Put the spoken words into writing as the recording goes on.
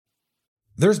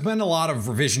There's been a lot of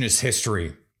revisionist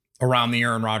history around the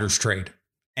Aaron Rodgers trade.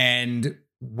 And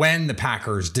when the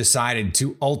Packers decided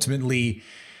to ultimately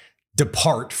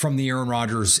depart from the Aaron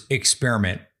Rodgers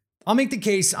experiment, I'll make the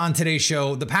case on today's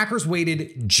show. The Packers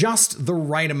waited just the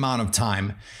right amount of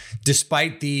time,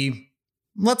 despite the,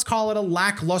 let's call it a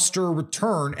lackluster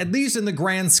return, at least in the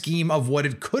grand scheme of what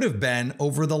it could have been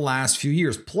over the last few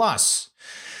years. Plus,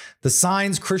 the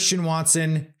signs Christian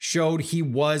Watson showed he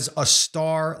was a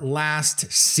star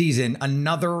last season.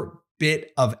 Another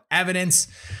bit of evidence.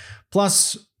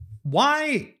 Plus,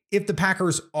 why, if the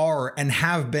Packers are and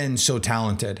have been so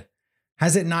talented,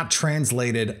 has it not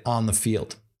translated on the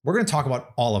field? We're going to talk about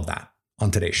all of that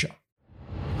on today's show.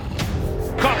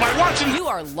 Caught by Watson. You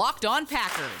are Locked On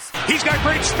Packers. He's got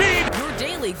great speed. Your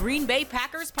daily Green Bay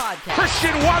Packers podcast.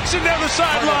 Christian Watson down the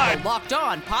sideline. Locked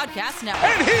On Podcast Network.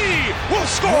 And he will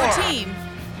score. Your team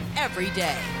every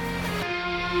day.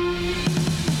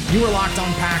 You are Locked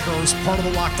On Packers, part of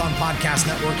the Locked On Podcast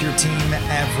Network, your team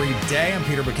every day. I'm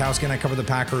Peter Bukowski, and I cover the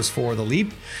Packers for The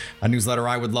Leap, a newsletter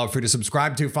I would love for you to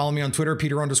subscribe to. Follow me on Twitter,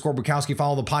 Peter_Bukowski.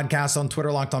 Follow the podcast on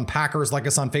Twitter, Locked On Packers. Like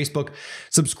us on Facebook.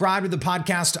 Subscribe to the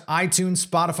podcast, iTunes,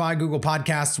 Spotify, Google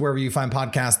Podcasts. Wherever you find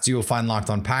podcasts, you will find Locked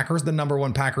On Packers, the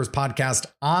 #1 Packers podcast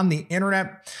on the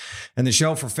internet. And the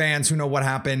show for fans who know what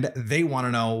happened, they want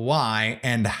to know why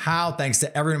and how. Thanks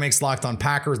to everyone who makes Locked On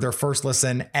Packers their first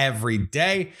listen every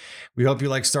day. We hope you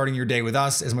like starting your day with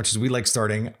us as much as we like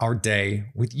starting our day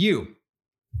with you.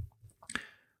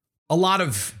 A lot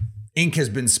of ink has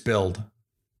been spilled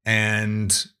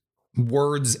and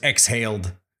words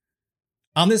exhaled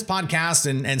on this podcast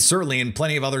and certainly in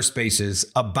plenty of other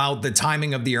spaces about the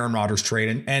timing of the Aaron Rodgers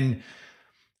trade. And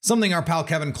something our pal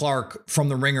Kevin Clark from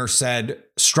The Ringer said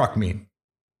struck me.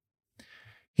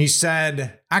 He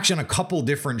said, actually on a couple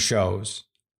different shows,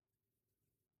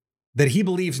 that he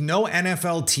believes no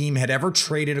NFL team had ever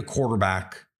traded a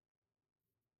quarterback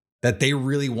that they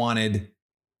really wanted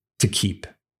to keep.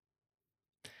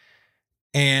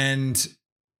 And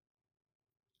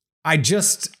I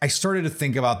started to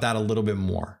think about that a little bit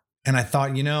more. And I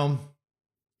thought,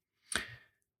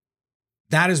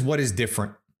 that is what is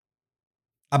different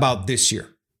about this year.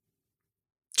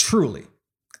 Truly.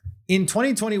 In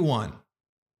 2021,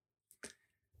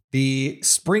 the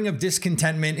spring of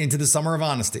discontentment into the summer of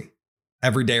honesty,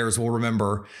 everydayers will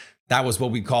remember that was what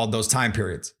we called those time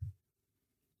periods.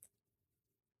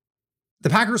 The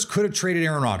Packers could have traded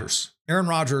Aaron Rodgers. Aaron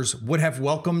Rodgers would have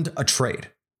welcomed a trade.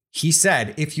 He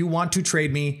said, if you want to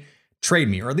trade me,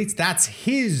 or at least that's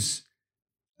his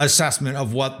assessment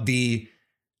of what the,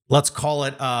 let's call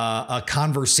it a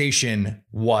conversation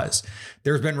was.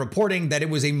 There's been reporting that it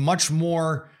was a much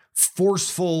more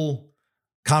forceful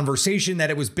conversation, that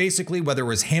it was basically, whether it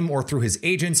was him or through his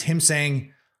agents, him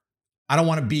saying, I don't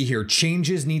want to be here.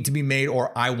 Changes need to be made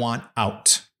or I want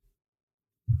out.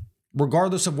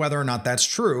 Regardless of whether or not that's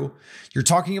true, you're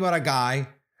talking about a guy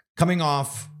coming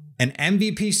off an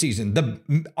MVP season,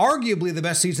 arguably the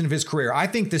best season of his career. I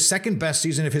think the second best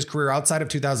season of his career outside of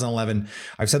 2011.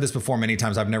 I've said this before many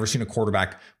times. I've never seen a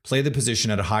quarterback play the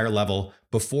position at a higher level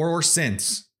before or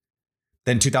since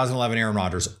than 2011 Aaron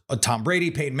Rodgers. Tom Brady,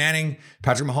 Peyton Manning,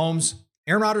 Patrick Mahomes.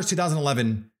 Aaron Rodgers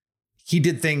 2011, he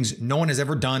did things no one has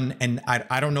ever done, and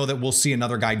I don't know that we'll see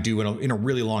another guy do in a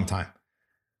really long time.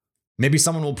 Maybe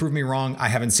someone will prove me wrong. I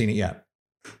haven't seen it yet.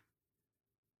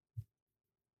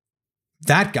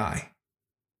 That guy,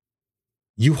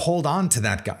 you hold on to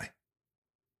that guy.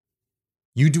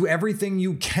 You do everything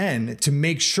you can to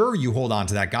make sure you hold on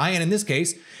to that guy. And in this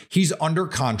case, he's under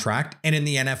contract. And in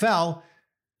the NFL,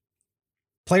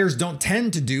 players don't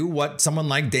tend to do what someone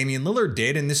like Damian Lillard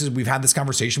did. And we've had this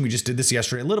conversation. We just did this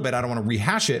yesterday a little bit. I don't want to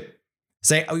rehash it.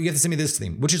 Say, oh, you have to send me this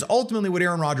thing, which is ultimately what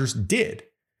Aaron Rodgers did.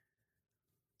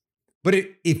 But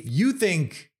if you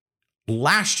think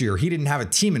last year he didn't have a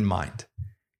team in mind,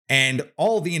 and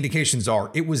all the indications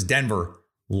are it was Denver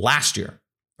last year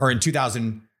or in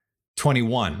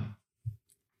 2021,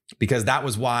 because that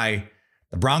was why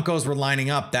the Broncos were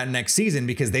lining up that next season,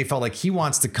 because they felt like he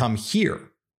wants to come here.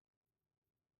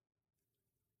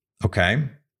 Okay.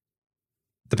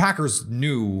 The Packers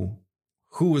knew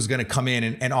who was going to come in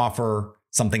and offer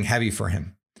something heavy for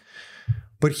him.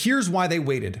 But here's why they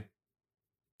waited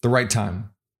the right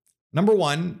time. Number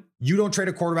one, you don't trade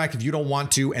a quarterback if you don't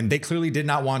want to, and they clearly did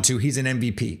not want to. He's an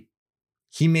MVP.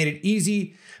 He made it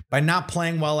easy by not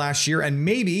playing well last year, and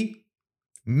maybe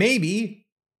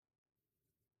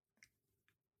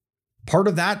part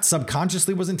of that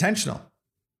subconsciously was intentional.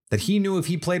 That he knew if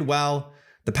he played well,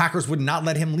 the Packers would not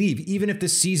let him leave, even if the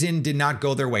season did not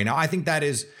go their way. Now, I think that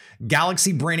is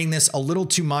galaxy braining this a little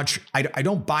too much. I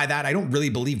don't buy that. I don't really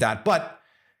believe that. But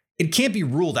it can't be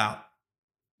ruled out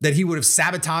that he would have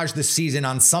sabotaged the season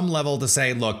on some level to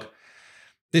say, look,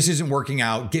 this isn't working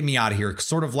out. Get me out of here.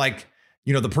 Sort of like,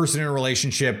 the person in a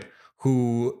relationship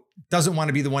who doesn't want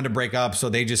to be the one to break up. So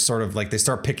they just sort of like, they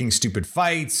start picking stupid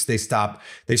fights. They start,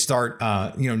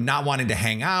 not wanting to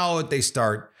hang out. They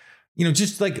start,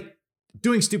 just like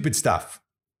doing stupid stuff,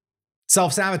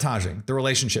 self-sabotaging the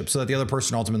relationship so that the other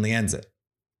person ultimately ends it.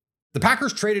 The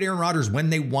Packers traded Aaron Rodgers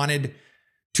when they wanted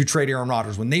to trade Aaron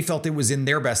Rodgers, when they felt it was in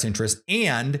their best interest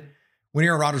and when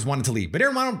Aaron Rodgers wanted to leave. But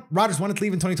Aaron Rodgers wanted to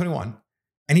leave in 2021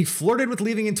 and he flirted with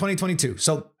leaving in 2022.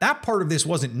 So that part of this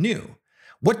wasn't new.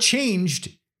 What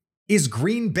changed is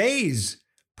Green Bay's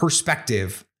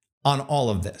perspective on all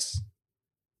of this.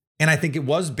 And I think it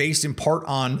was based in part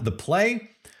on the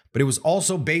play, but it was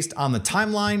also based on the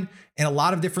timeline and a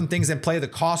lot of different things in play, the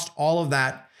cost, all of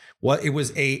that. It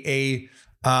was a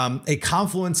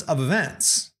confluence of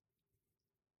events.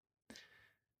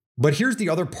 But here's the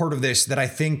other part of this that I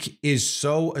think is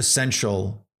so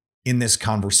essential in this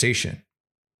conversation.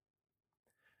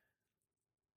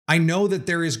 I know that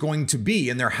there is going to be,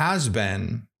 and there has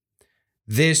been,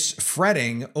 this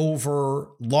fretting over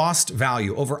lost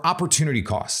value, over opportunity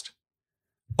cost.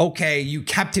 Okay, you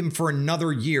kept him for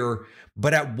another year,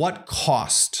 but at what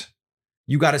cost?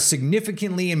 You got a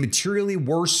significantly and materially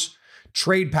worse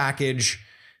trade package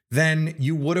than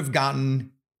you would have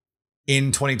gotten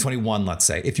in 2021, let's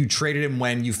say, if you traded him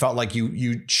when you felt like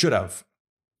you should have,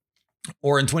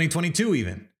 or in 2022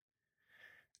 even.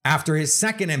 After his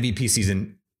second MVP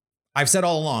season, I've said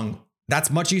all along, that's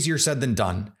much easier said than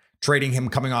done, trading him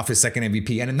coming off his second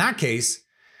MVP. And in that case,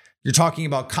 you're talking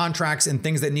about contracts and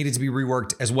things that needed to be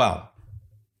reworked as well.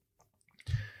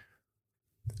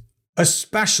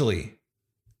 Especially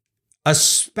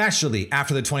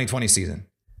after the 2020 season.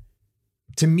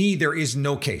 To me, there is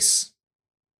no case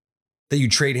that you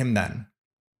trade him then.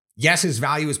 Yes, his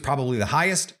value is probably the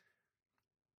highest.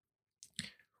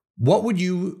 What would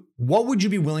you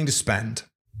be willing to spend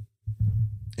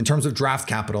in terms of draft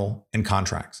capital and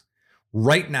contracts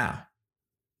right now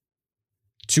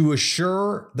to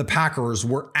assure the Packers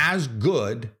were as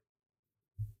good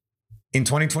in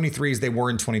 2023 as they were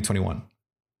in 2021?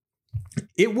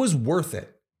 It was worth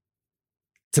it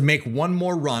to make one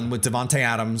more run with Davante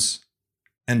Adams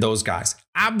and those guys.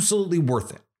 Absolutely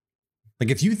worth it. Like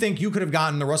if you think you could have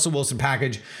gotten the Russell Wilson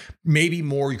package, maybe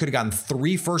more, you could have gotten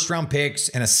 3 first-round picks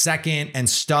and a second and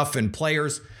stuff and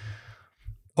players.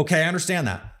 Okay, I understand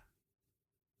that.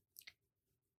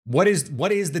 What is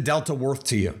the delta worth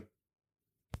to you?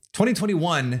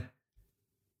 2021,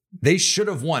 they should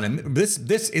have won. And this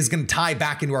is going to tie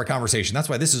back into our conversation. That's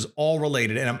why this is all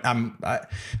related. And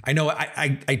I know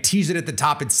I tease it at the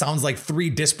top. It sounds like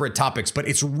 3 disparate topics, but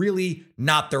it's really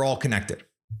not. They're all connected.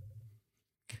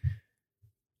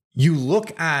 You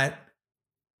look at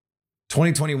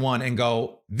 2021 and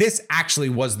go, this actually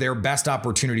was their best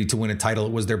opportunity to win a title.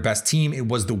 It was their best team. It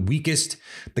was the weakest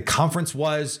the conference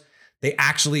was. They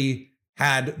actually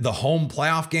had the home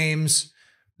playoff games.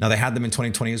 Now they had them in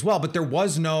 2020 as well, but there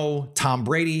was no Tom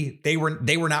Brady. They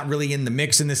were not really in the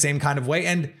mix in the same kind of way.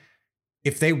 And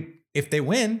if they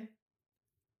win,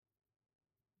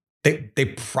 they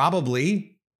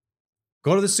probably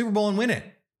go to the Super Bowl and win it.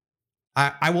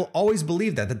 I will always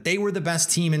believe that they were the best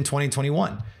team in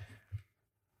 2021.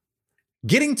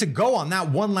 Getting to go on that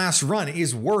one last run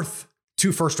is worth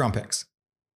 2 first-round picks.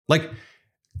 Like,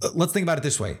 let's think about it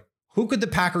this way. Who could the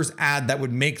Packers add that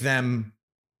would make them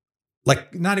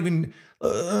like not even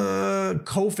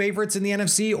co-favorites in the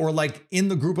NFC or like in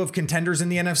the group of contenders in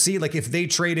the NFC? Like if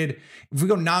we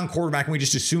go non-quarterback and we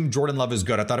just assume Jordan Love is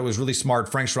good. I thought it was really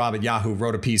smart. Frank Schwab at Yahoo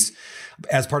wrote a piece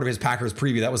as part of his Packers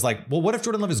preview that was like, well, what if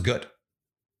Jordan Love is good?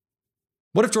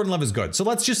 What if Jordan Love is good? So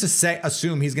let's just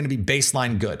assume he's going to be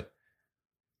baseline good.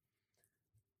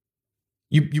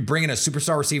 You bring in a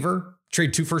superstar receiver,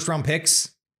 trade 2 first-round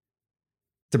picks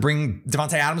to bring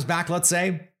Davante Adams back, let's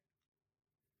say.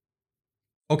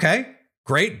 Okay,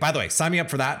 great. By the way, sign me up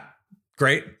for that.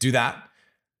 Great, do that.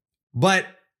 But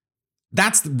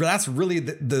that's really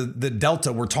the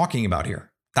delta we're talking about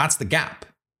here. That's the gap.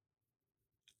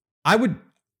 I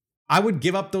would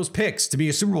give up those picks to be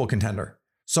a Super Bowl contender.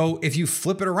 So if you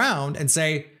flip it around and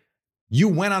say you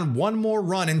went on one more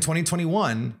run in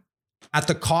 2021 at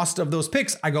the cost of those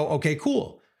picks, I go, okay,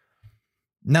 cool.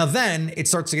 Now then it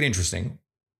starts to get interesting.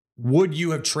 Would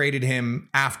you have traded him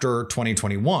after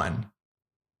 2021?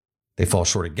 They fall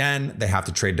short again. They have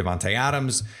to trade Davante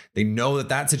Adams. They know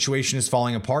that situation is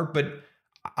falling apart, but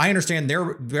I understand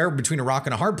they're between a rock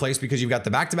and a hard place because you've got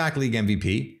the back-to-back league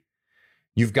MVP.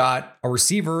 You've got a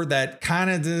receiver that kind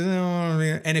of,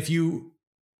 and if you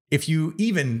if you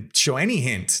even show any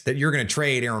hint that you're going to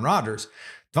trade Aaron Rodgers,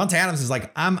 Davante Adams is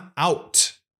like, I'm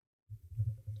out.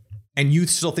 And you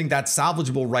still think that's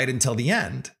salvageable right until the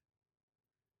end.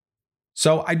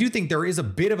 So I do think there is a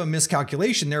bit of a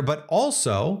miscalculation there, but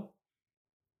also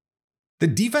the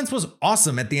defense was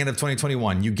awesome at the end of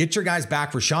 2021. You get your guys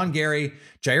back, Rashawn Gary,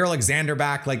 Jair Alexander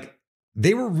back. Like,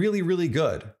 they were really, really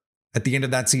good at the end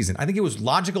of that season. I think it was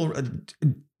logical.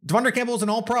 Devondre Campbell was an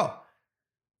all-pro.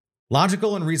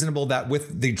 Logical and reasonable that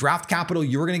with the draft capital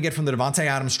you were going to get from the Davante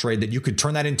Adams trade, that you could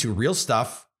turn that into real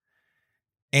stuff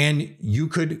and you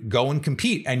could go and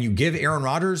compete. And you give Aaron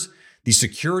Rodgers the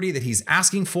security that he's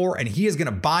asking for, and he is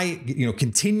going to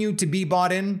continue to be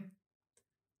bought in.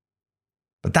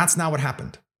 But that's not what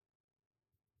happened.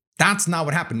 That's not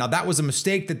what happened. Now, that was a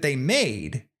mistake that they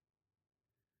made,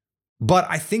 but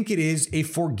I think it is a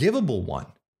forgivable one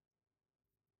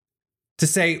to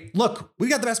say, look, we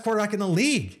got the best quarterback in the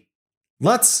league.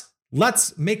 Let's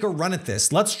make a run at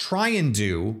this. Let's try and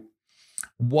do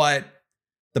what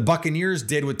the Buccaneers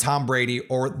did with Tom Brady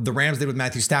or the Rams did with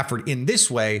Matthew Stafford in this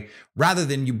way, rather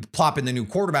than you plop in the new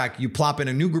quarterback, you plop in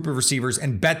a new group of receivers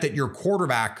and bet that your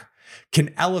quarterback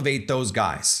can elevate those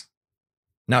guys.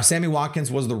 Now, Sammy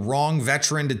Watkins was the wrong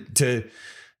veteran to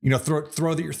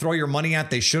throw your money at.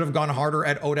 They should have gone harder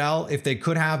at Odell if they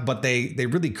could have, but they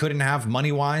really couldn't have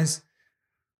money-wise.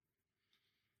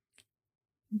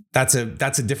 That's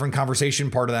a different conversation.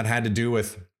 Part of that had to do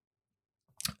with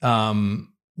a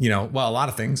lot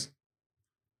of things.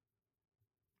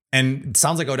 And it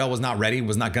sounds like Odell was not ready,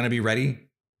 was not going to be ready.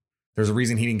 There's a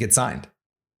reason he didn't get signed.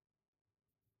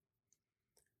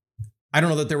 I don't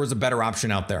know that there was a better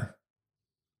option out there.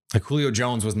 Like, Julio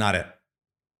Jones was not it.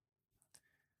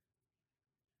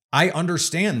 I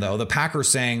understand, though, the Packers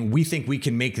saying, we think we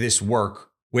can make this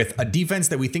work with a defense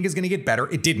that we think is going to get better.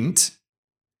 It didn't.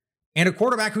 And a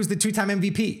quarterback who's the two-time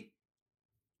MVP.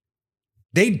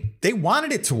 They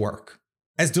wanted it to work,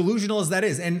 as delusional as that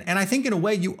is. And I think in a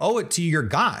way you owe it to your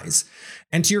guys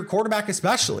and to your quarterback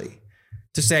especially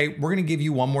to say, we're going to give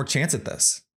you one more chance at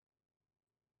this.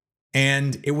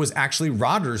 And it was actually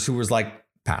Rodgers who was like,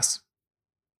 pass.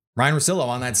 Ryan Russillo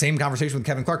on that same conversation with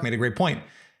Kevin Clark made a great point.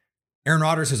 Aaron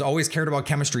Rodgers has always cared about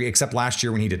chemistry except last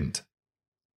year when he didn't.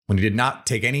 When he did not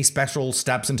take any special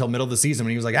steps until middle of the season,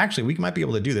 when he was like, actually, we might be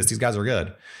able to do this. These guys are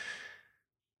good.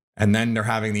 And then they're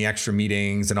having the extra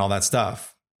meetings and all that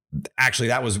stuff.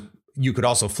 Actually, you could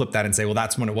also flip that and say, well,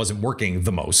 that's when it wasn't working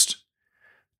the most.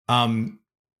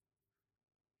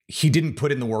 He didn't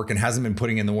put in the work and hasn't been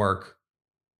putting in the work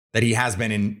that he has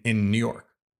been in New York.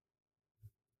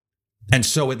 And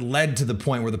so it led to the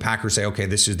point where the Packers say, okay,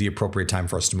 this is the appropriate time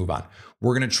for us to move on.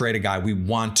 We're going to trade a guy we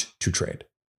want to trade.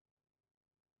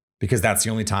 Because that's the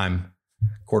only time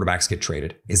quarterbacks get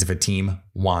traded, is if a team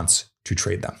wants to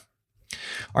trade them.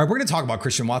 All right, we're going to talk about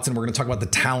Christian Watson. We're going to talk about the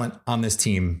talent on this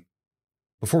team.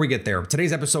 Before we get there,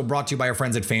 today's episode brought to you by our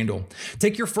friends at FanDuel.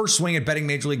 Take your first swing at betting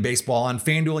Major League Baseball on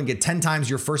FanDuel and get 10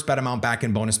 times your first bet amount back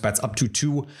in bonus bets up to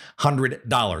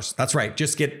 $200. That's right.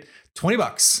 Just get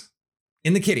 $20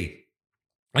 in the kitty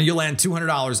and you'll land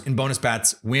 $200 in bonus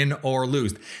bets, win or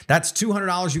lose. That's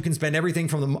 $200 you can spend everything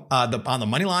from on the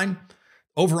money line,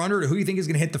 over under to who you think is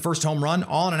going to hit the first home run,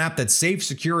 all on an app that's safe,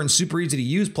 secure, and super easy to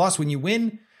use. Plus, when you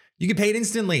win, you get paid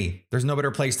instantly. There's no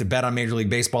better place to bet on Major League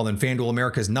Baseball than FanDuel,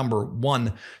 America's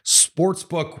 #1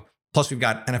 sportsbook. Plus, we've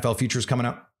got NFL futures coming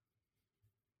up,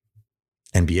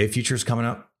 NBA futures coming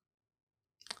up.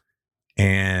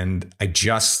 And I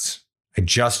just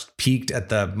peeked at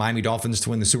the Miami Dolphins to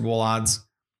win the Super Bowl odds.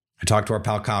 I talked to our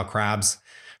pal Kyle Krabs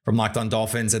from Locked On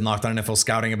Dolphins and Locked On NFL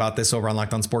Scouting about this over on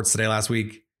Locked On Sports Today last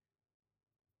week.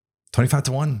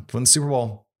 25-1 to win the Super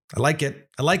Bowl. I like it.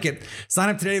 Sign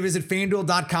up today. Visit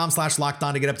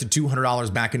FanDuel.com/LockedOn to get up to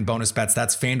 $200 back in bonus bets.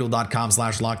 That's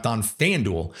FanDuel.com/LockedOn.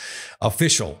 FanDuel,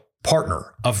 official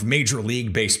partner of Major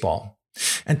League Baseball.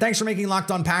 And thanks for making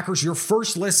Locked On Packers your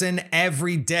first listen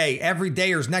every day. Every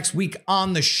dayers next week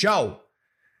on the show.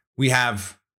 We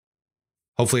have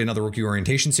hopefully another rookie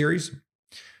orientation series.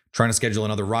 Trying to schedule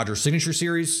another Rodgers signature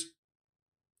series.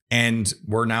 And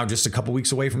we're now just a couple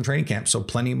weeks away from training camp. So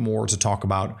plenty more to talk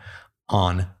about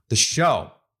on the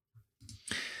show.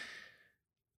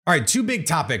 All right, two big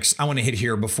topics I want to hit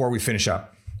here before we finish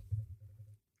up.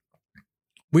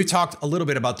 We've talked a little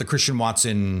bit about the Christian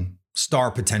Watson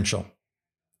star potential.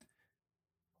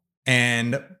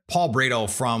 And Paul Brado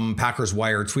from Packers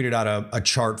Wire tweeted out a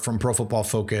chart from Pro Football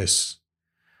Focus.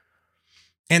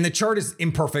 And the chart is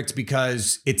imperfect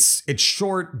because it's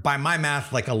short by my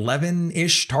math, like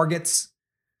 11-ish targets.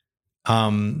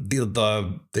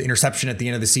 The interception at the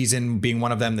end of the season being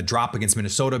one of them, the drop against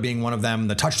Minnesota being one of them,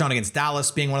 the touchdown against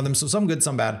Dallas being one of them. So some good,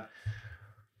 some bad.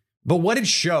 But what it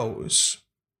shows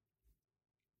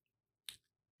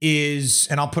is,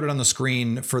 and I'll put it on the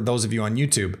screen for those of you on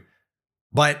YouTube,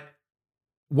 but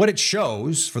what it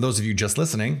shows for those of you just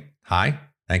listening, hi,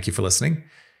 thank you for listening,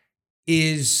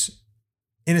 is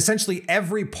in essentially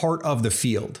every part of the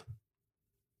field,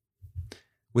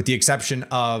 with the exception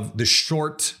of the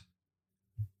short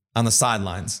on the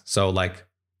sidelines. So like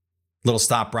little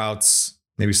stop routes,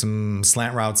 maybe some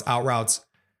slant routes, out routes.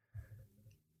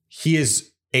 He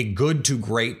is a good to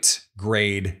great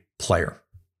grade player.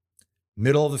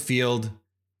 Middle of the field,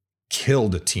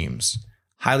 killed teams.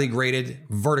 Highly graded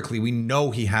vertically. We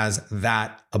know he has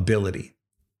that ability.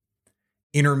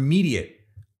 Intermediate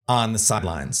on the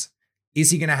sidelines.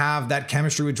 Is he going to have that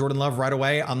chemistry with Jordan Love right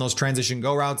away on those transition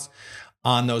go routes,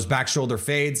 on those back shoulder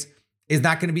fades? Is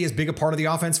that going to be as big a part of the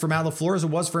offense for Matt LaFleur as it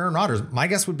was for Aaron Rodgers? My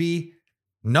guess would be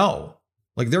no.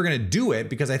 Like, they're going to do it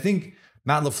because I think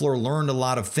Matt LaFleur learned a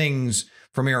lot of things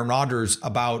from Aaron Rodgers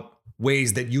about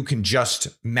ways that you can just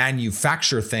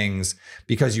manufacture things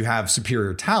because you have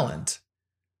superior talent.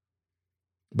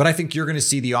 But I think you're going to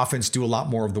see the offense do a lot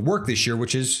more of the work this year,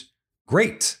 which is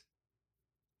great.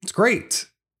 It's great.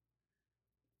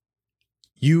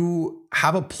 You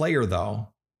have a player, though,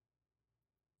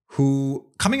 who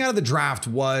coming out of the draft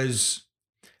was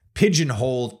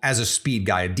pigeonholed as a speed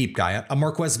guy, a deep guy, a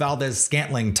Marquez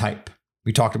Valdez-Scantling type.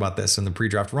 We talked about this in the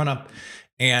pre-draft run-up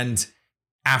and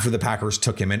after the Packers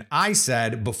took him. And I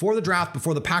said before the draft,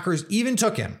 before the Packers even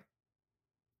took him,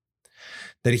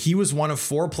 that he was one of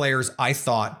 4 players I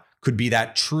thought could be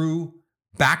that true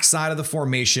backside of the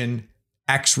formation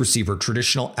X receiver,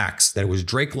 traditional X, that it was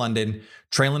Drake London,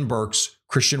 Treylon Burks,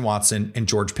 Christian Watson, and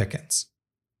George Pickens.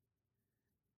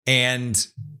 And,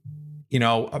 you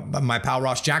know, my pal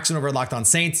Ross Jackson over at Locked On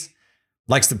Saints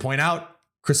likes to point out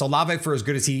Chris Olave, for as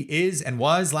good as he is and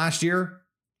was last year,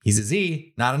 he's a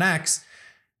Z, not an X.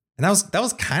 And that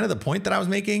was kind of the point that I was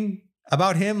making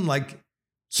about him. Like,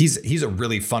 he's a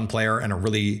really fun player and a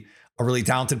really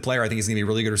talented player. I think he's going to be a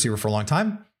really good receiver for a long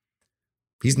time.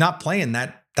 He's not playing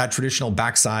that traditional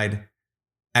backside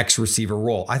X receiver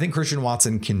role. I think Christian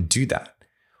Watson can do that.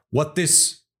 What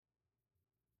this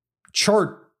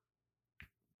chart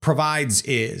provides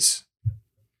is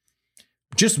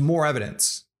just more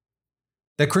evidence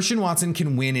that Christian Watson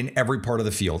can win in every part of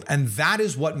the field. And that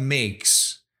is what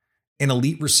makes an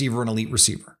elite receiver an elite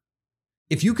receiver.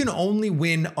 If you can only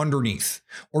win underneath,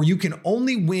 or you can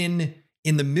only win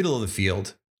in the middle of the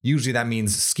field, usually that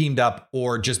means schemed up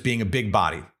or just being a big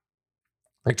body.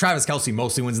 Like Travis Kelce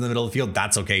mostly wins in the middle of the field.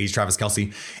 That's okay. He's Travis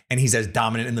Kelce, and he's as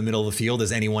dominant in the middle of the field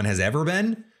as anyone has ever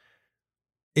been.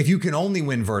 If you can only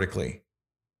win vertically,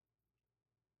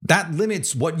 that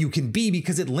limits what you can be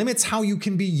because it limits how you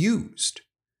can be used.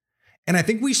 And I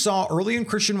think we saw early in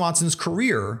Christian Watson's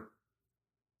career,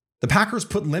 the Packers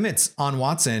put limits on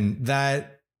Watson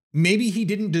that maybe he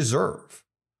didn't deserve.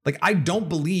 Like, I don't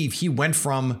believe he went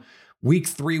from week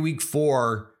 3, week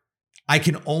 4, I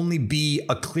can only be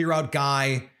a clear out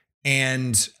guy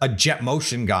and a jet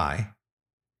motion guy.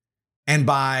 And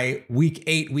by week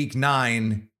 8, week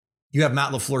 9, you have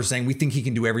Matt LaFleur saying, we think he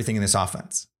can do everything in this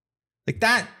offense. Like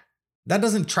that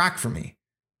doesn't track for me.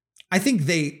 I think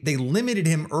they limited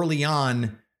him early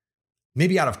on,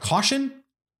 maybe out of caution,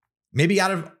 maybe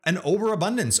out of an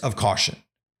overabundance of caution.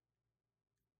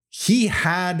 He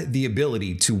had the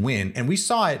ability to win, and we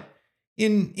saw it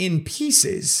in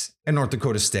pieces at North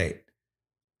Dakota State.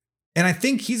 And I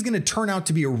think he's going to turn out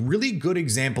to be a really good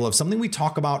example of something we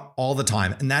talk about all the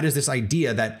time, and that is this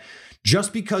idea that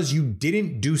just because you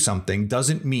didn't do something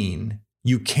doesn't mean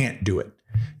you can't do it.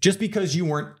 Just because you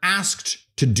weren't asked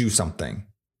to do something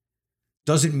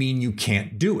doesn't mean you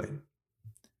can't do it.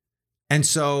 And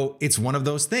so it's one of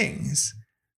those things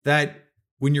that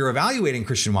when you're evaluating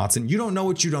Christian Watson, you don't know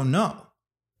what you don't know.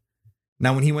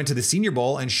 Now, when he went to the Senior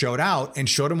Bowl and showed out and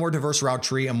showed a more diverse route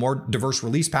tree, a more diverse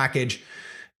release package,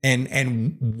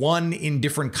 and won in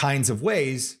different kinds of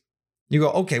ways, you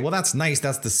go, okay, well, that's nice.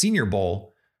 That's the Senior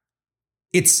Bowl.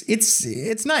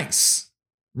 It's nice,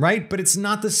 right? But it's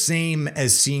not the same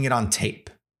as seeing it on tape.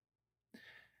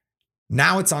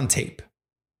 Now it's on tape.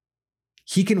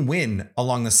 He can win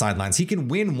along the sidelines. He can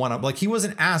win one up. Like, he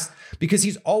wasn't asked because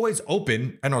he's always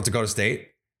open at North Dakota State.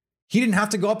 He didn't have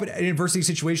to go up in adversity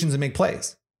situations and make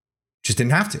plays. Just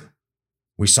didn't have to.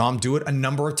 We saw him do it a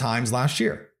number of times last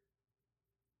year.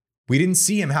 We didn't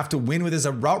see him have to win with his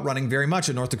route running very much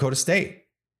at North Dakota State.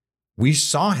 We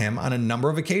saw him on a number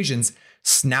of occasions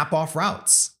snap off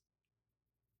routes.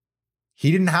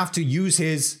 He didn't have to use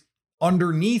his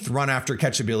underneath run after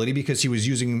catch ability because he was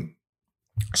using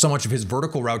so much of his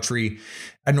vertical route tree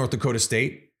at North Dakota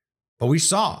State. But we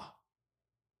saw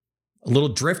a little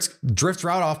drift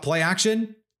route off play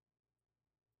action.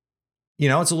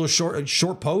 It's a little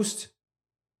short post,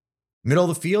 middle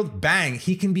of the field, bang,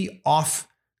 he can be off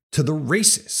to the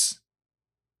races.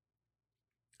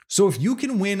 So if you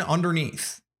can win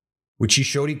underneath, which he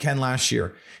showed he can last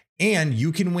year, and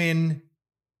you can win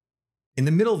in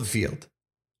the middle of the field,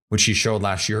 which he showed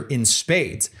last year in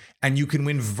spades, and you can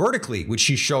win vertically, which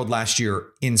he showed last year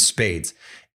in spades,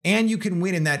 and you can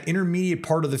win in that intermediate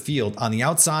part of the field on the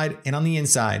outside and on the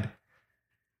inside,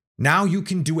 now you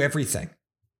can do everything.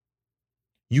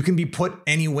 You can be put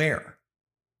anywhere.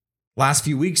 Last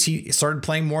few weeks, he started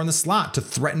playing more in the slot to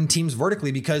threaten teams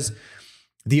vertically because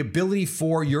the ability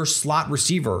for your slot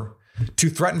receiver to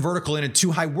threaten vertical in a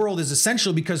too high world is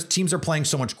essential because teams are playing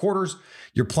so much quarters.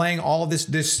 You're playing all of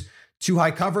this too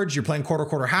high coverage. You're playing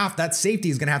quarter, half. That safety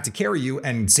is going to have to carry you,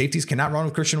 and safeties cannot run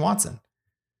with Christian Watson.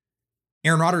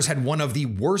 Aaron Rodgers had one of the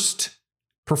worst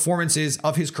performances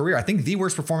of his career. I think the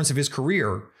worst performance of his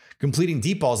career, completing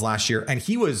deep balls last year. And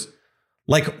he was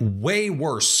like way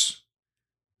worse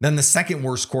than the second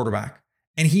worst quarterback.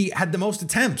 And he had the most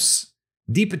attempts,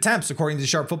 deep attempts, according to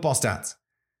Sharp Football Stats.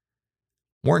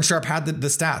 Warren Sharp had the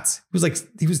stats.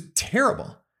 He was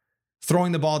terrible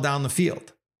throwing the ball down the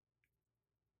field.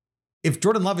 If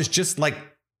Jordan Love is just like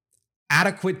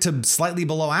adequate to slightly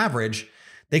below average,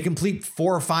 they complete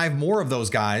 4 or 5 more of those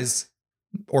guys,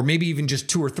 or maybe even just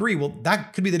 2 or 3. Well,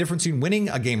 that could be the difference between winning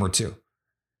a game or two.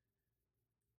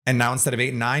 And now instead of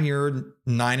 8-9, you're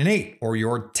 9-8, or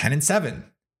you're 10-7.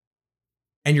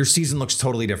 And your season looks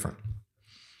totally different.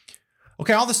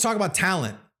 Okay, all this talk about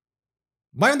talent.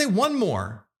 Why aren't they one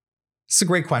more? It's a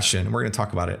great question. We're going to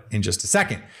talk about it in just a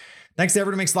second. Thanks to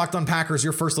everyone who makes Locked On Packers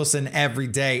your first listen every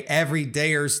day.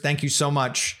 Everydayers, thank you so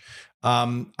much.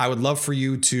 I would love for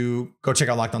you to go check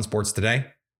out Locked On Sports today.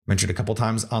 Mentioned a couple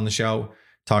times on the show,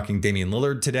 talking Damian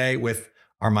Lillard today with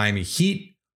our Miami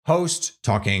Heat host,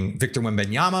 talking Victor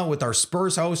Wembanyama with our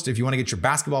Spurs host. If you want to get your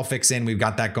basketball fix in, we've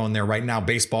got that going there right now.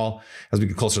 Baseball, as we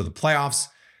get closer to the playoffs.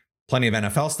 Plenty of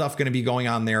NFL stuff going to be going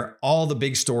on there. All the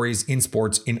big stories in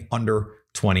sports in under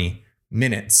 20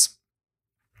 minutes.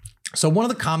 So one of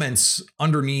the comments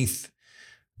underneath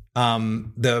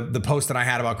the post that I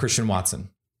had about Christian Watson.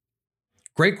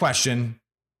 Great question.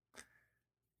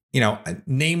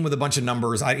 Name with a bunch of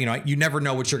numbers. You never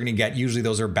know what you're going to get. Usually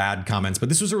those are bad comments, but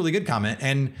this was a really good comment.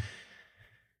 And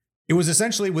it was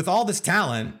essentially, with all this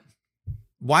talent,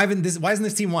 why isn't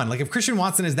this team won? Like, if Christian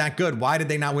Watson is that good, why did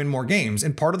they not win more games?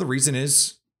 And part of the reason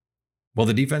is, well,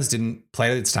 the defense didn't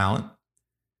play its talent,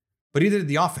 but either did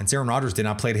the offense. Aaron Rodgers did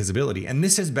not play to his ability. And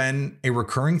this has been a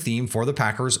recurring theme for the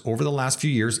Packers over the last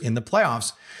few years in the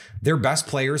playoffs. Their best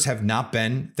players have not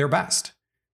been their best.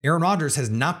 Aaron Rodgers has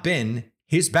not been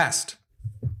his best.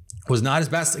 Was not his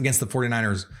best against the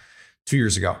 49ers 2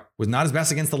 years ago. Was not his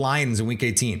best against the Lions in week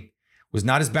 18. Was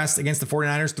not his best against the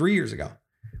 49ers 3 years ago.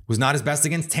 Was not his best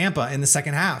against Tampa in the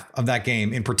second half of that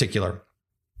game in particular.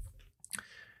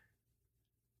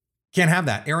 Can't have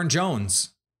that. Aaron Jones,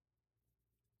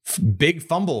 big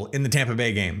fumble in the Tampa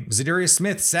Bay game. Zadarius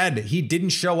Smith said he didn't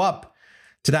show up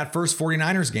to that first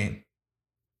 49ers game.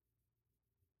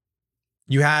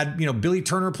 You had, Billy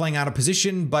Turner playing out of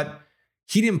position, but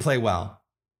he didn't play well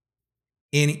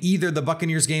in either the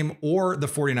Buccaneers game or the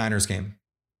 49ers game.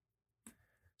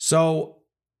 So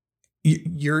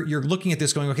you're looking at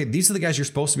this going, okay, these are the guys you're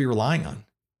supposed to be relying on.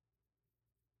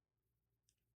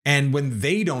 And when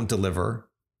they don't deliver,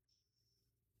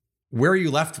 where are you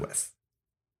left with?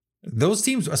 Those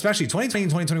teams, especially 2020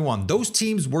 and 2021, those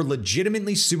teams were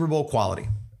legitimately Super Bowl quality.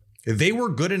 They were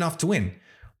good enough to win.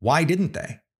 Why didn't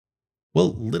they?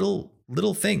 Well,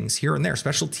 little things here and there,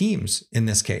 special teams in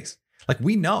this case. Like,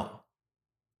 we know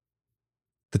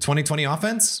the 2020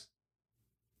 offense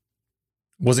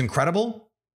was incredible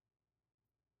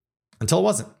until it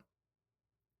wasn't.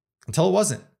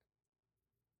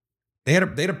 They had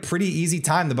a pretty easy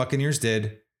time, the Buccaneers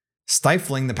did,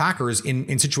 stifling the Packers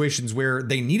in situations where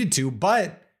they needed to.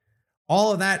 But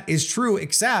all of that is true,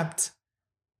 except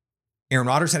Aaron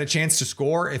Rodgers had a chance to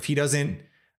score if he doesn't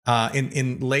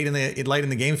late in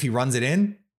the game, if he runs it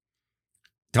in.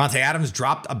 Devontae Adams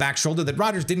dropped a back shoulder that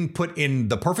Rodgers didn't put in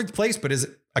the perfect place, but is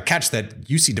a catch that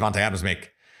you see Devontae Adams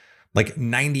make like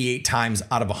 98 times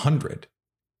out of 100.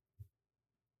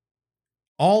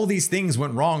 All these things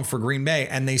went wrong for Green Bay,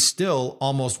 and they still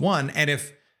almost won. And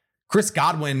if Chris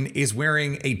Godwin is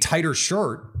wearing a tighter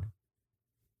shirt,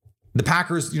 the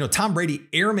Packers, Tom Brady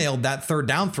airmailed that third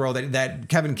down throw that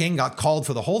Kevin King got called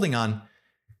for the holding on.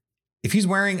 If he's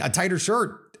wearing a tighter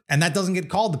shirt and that doesn't get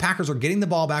called, the Packers are getting the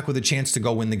ball back with a chance to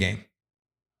go win the game.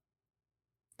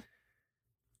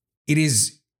 It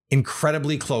is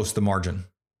incredibly close, the margin.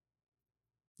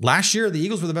 Last year, the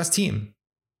Eagles were the best team.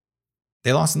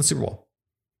 They lost in the Super Bowl.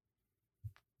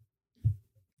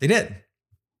 They did.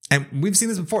 And we've seen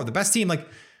this before. The best team, like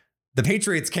the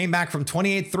Patriots, came back from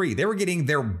 28-3. They were getting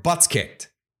their butts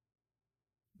kicked.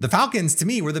 The Falcons, to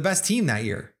me, were the best team that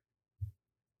year.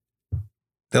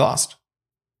 They lost.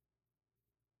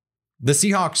 The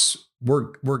Seahawks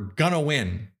were gonna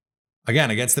win again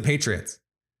against the Patriots.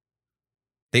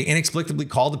 They inexplicably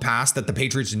called the pass that the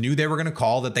Patriots knew they were going to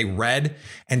call, that they read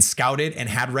and scouted and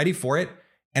had ready for it.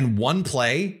 And one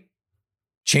play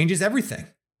changes everything.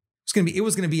 It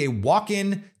was going to be a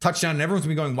walk-in touchdown, and everyone's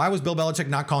going to be going, why was Bill Belichick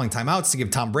not calling timeouts to give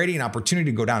Tom Brady an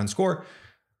opportunity to go down and score?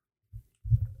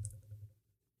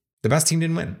 The best team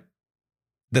didn't win.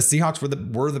 The Seahawks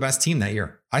were the best team that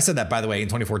year. I said that, by the way, in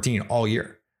 2014 all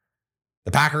year.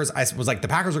 The Packers, I was like, the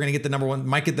Packers are going to get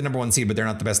might get the number one seed, but they're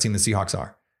not the best team the Seahawks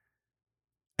are.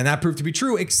 And that proved to be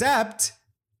true, except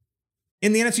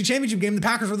in the NFC Championship game, the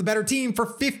Packers were the better team for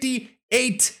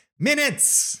 58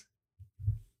 minutes.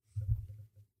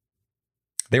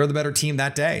 They were the better team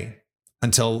that day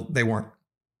until they weren't.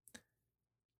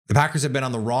 The Packers have been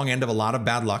on the wrong end of a lot of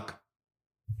bad luck.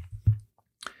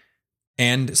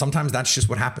 And sometimes that's just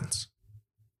what happens.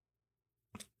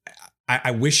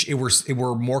 I wish it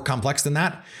were more complex than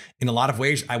that. In a lot of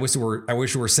ways, I wish it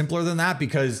were simpler than that,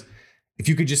 because if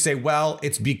you could just say, well,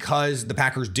 it's because the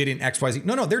Packers didn't XYZ.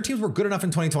 No, their teams were good enough in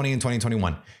 2020 and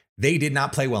 2021. They did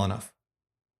not play well enough.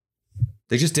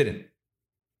 They just didn't.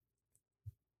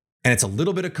 And it's a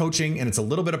little bit of coaching, and it's a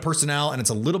little bit of personnel, and it's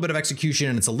a little bit of execution,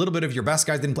 and it's a little bit of your best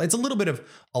guys didn't play. It's a little bit of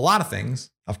a lot of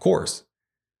things, of course.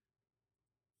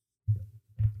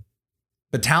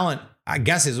 But talent, I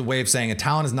guess, is a way of saying a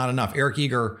talent is not enough. Eric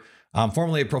Eager,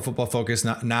 formerly of Pro Football Focus,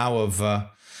 now of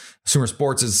Consumer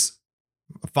Sports, is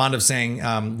fond of saying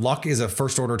luck is a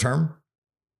first order term.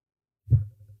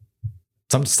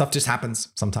 Some stuff just happens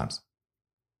sometimes.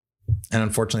 And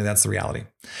unfortunately, that's the reality.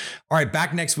 All right,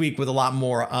 back next week with a lot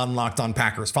more on Locked On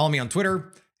Packers. Follow me on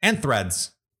Twitter and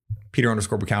Threads,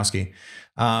 Peter_Bukowski.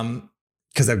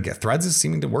 Because Threads is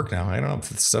seeming to work now. I don't know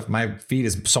if stuff. My feed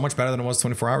is so much better than it was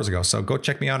 24 hours ago. So go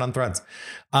check me out on Threads.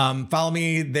 Follow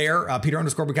me there,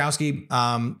 Peter_Bukowski.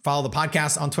 Follow the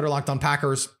podcast on Twitter, Locked On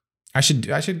Packers. I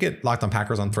should get Locked On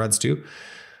Packers on Threads too.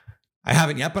 I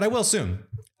haven't yet, but I will soon.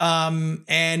 And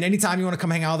anytime you want to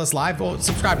come hang out with us live, well,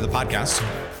 subscribe to the podcast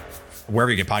wherever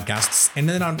you get podcasts. And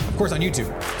then of course on YouTube,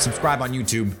 subscribe on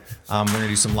YouTube. We're going to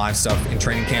do some live stuff in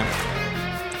training camp.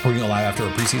 We're going to go live after a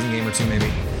preseason game or two, maybe,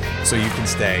 so you can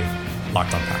stay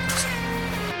locked on Packers.